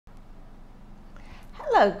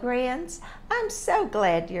Hello, Grands. I'm so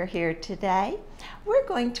glad you're here today. We're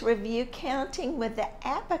going to review counting with the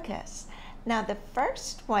abacus. Now, the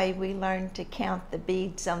first way we learned to count the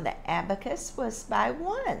beads on the abacus was by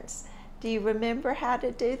ones. Do you remember how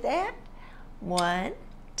to do that? 1,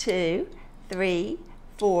 2, 3,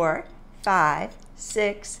 4, 5,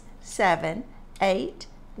 6, 7, 8,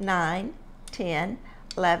 9, 10,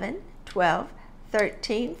 11, 12,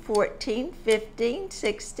 13, 14, 15,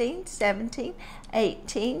 16, 17,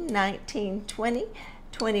 18, 19, 20,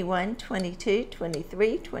 21, 22,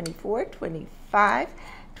 23, 24, 25,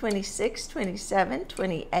 26, 27,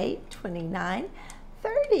 28, 29,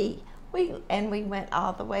 30. We went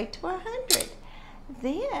all the way to 100.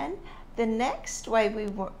 Then the next way we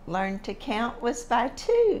learned to count was by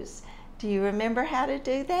twos. Do you remember how to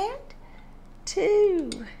do that?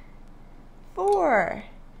 2, 4,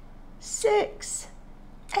 6,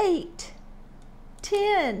 8,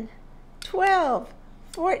 10, 12,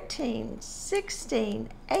 14, 16,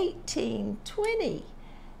 18, 20.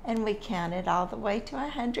 And we counted all the way to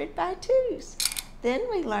 100 by twos. Then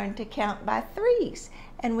we learned to count by threes,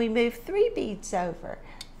 and we moved 3 beads over.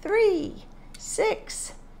 3,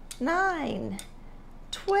 6, 9,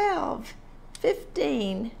 12,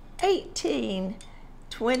 15, 18,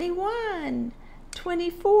 21,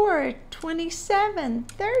 24, 27,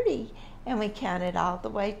 30, and we counted all the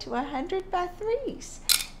way to 100 by threes.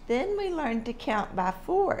 Then we learned to count by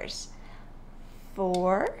fours.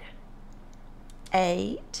 4,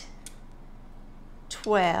 8,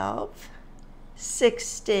 12,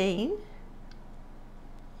 16,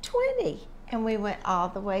 20, and we went all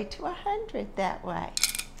the way to 100 that way.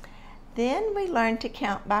 Then we learned to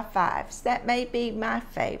count by fives. That may be my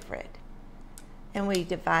favorite. And we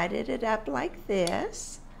divided it up like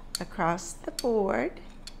this across the board.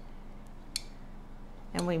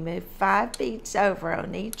 And we moved 5 beads over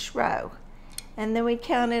on each row. And then we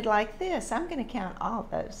counted like this. I'm going to count all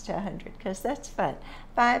those to 100 because that's fun.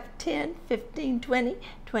 5, 10, 15, 20,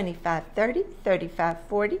 25, 30, 35,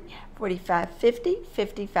 40, 45, 50,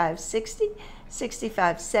 55, 60,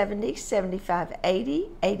 65, 70, 75, 80,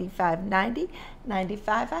 85, 90,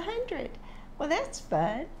 95, 100. Well, that's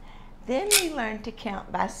fun. Then we learn to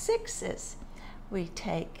count by sixes. We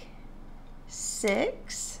take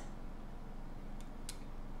 6,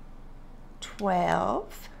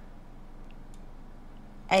 12,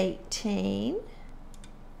 18,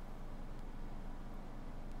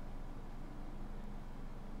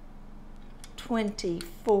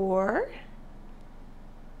 24,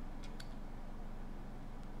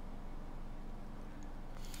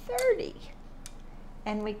 30,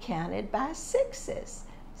 and we counted by sixes.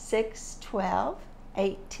 6, 12,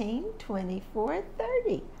 18, 24,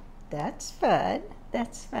 30. That's fun.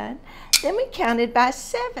 That's fun. Then we counted by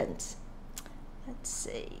sevens. Let's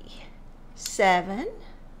see. 7,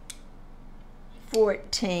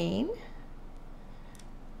 14,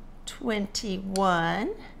 21,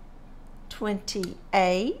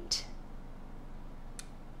 28,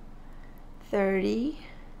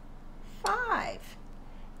 35.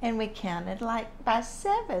 And we counted like by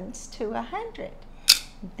sevens to 100.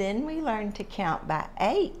 Then we learned to count by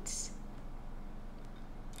eights.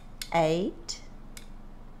 8,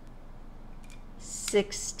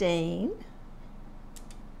 16,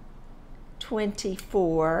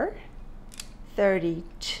 24,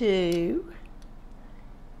 32,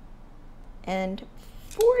 and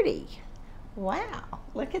 40. Wow,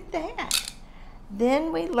 look at that.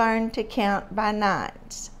 Then we learned to count by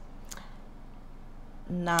nines.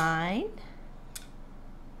 9,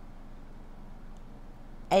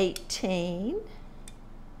 18,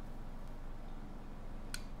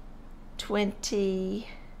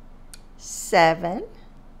 27,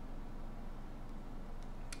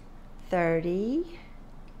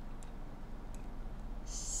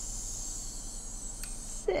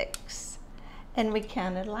 36, and we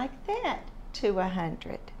counted like that to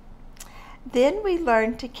 100. Then we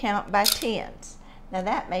learned to count by tens. Now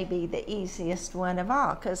that may be the easiest one of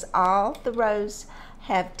all because all the rows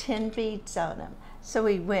have 10 beads on them. So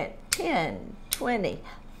we went 10, 20,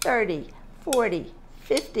 30, 40,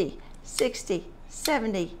 50, 60,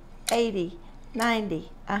 70, 80,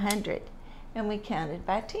 90, 100. And we counted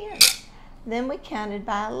by 10s. Then we counted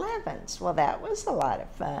by 11s. Well, that was a lot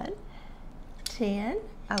of fun. 10,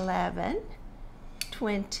 11,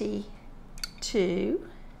 22,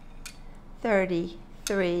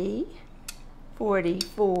 33,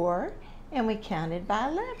 44, and we counted by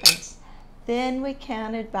 11s. Then we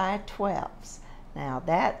counted by 12s. Now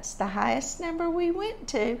that's the highest number we went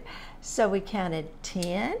to. So we counted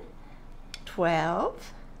 10,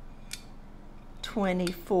 12,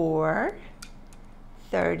 24,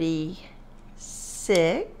 36,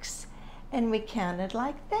 6, and we counted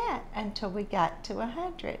like that until we got to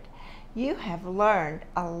 100. You have learned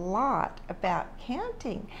a lot about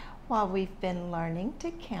counting while we've been learning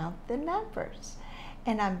to count the numbers.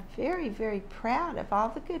 And I'm very, very proud of all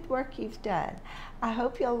the good work you've done. I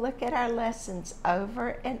hope you'll look at our lessons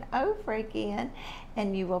over and over again,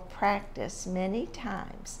 and you will practice many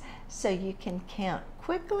times so you can count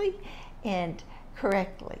quickly and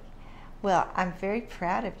correctly. Well, I'm very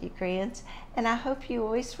proud of you, grands, and I hope you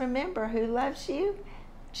always remember who loves you.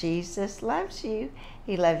 Jesus loves you.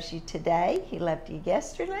 He loves you today. He loved you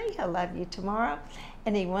yesterday. He'll love you tomorrow.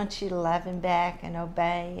 And he wants you to love him back and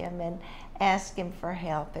obey him and ask him for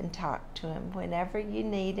help and talk to him whenever you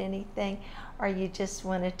need anything, or you just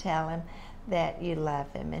want to tell him that you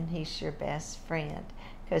love him and he's your best friend,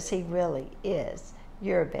 because he really is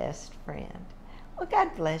your best friend. Well,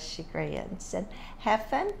 God bless you, grands, and have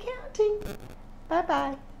fun counting.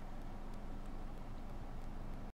 Bye-bye.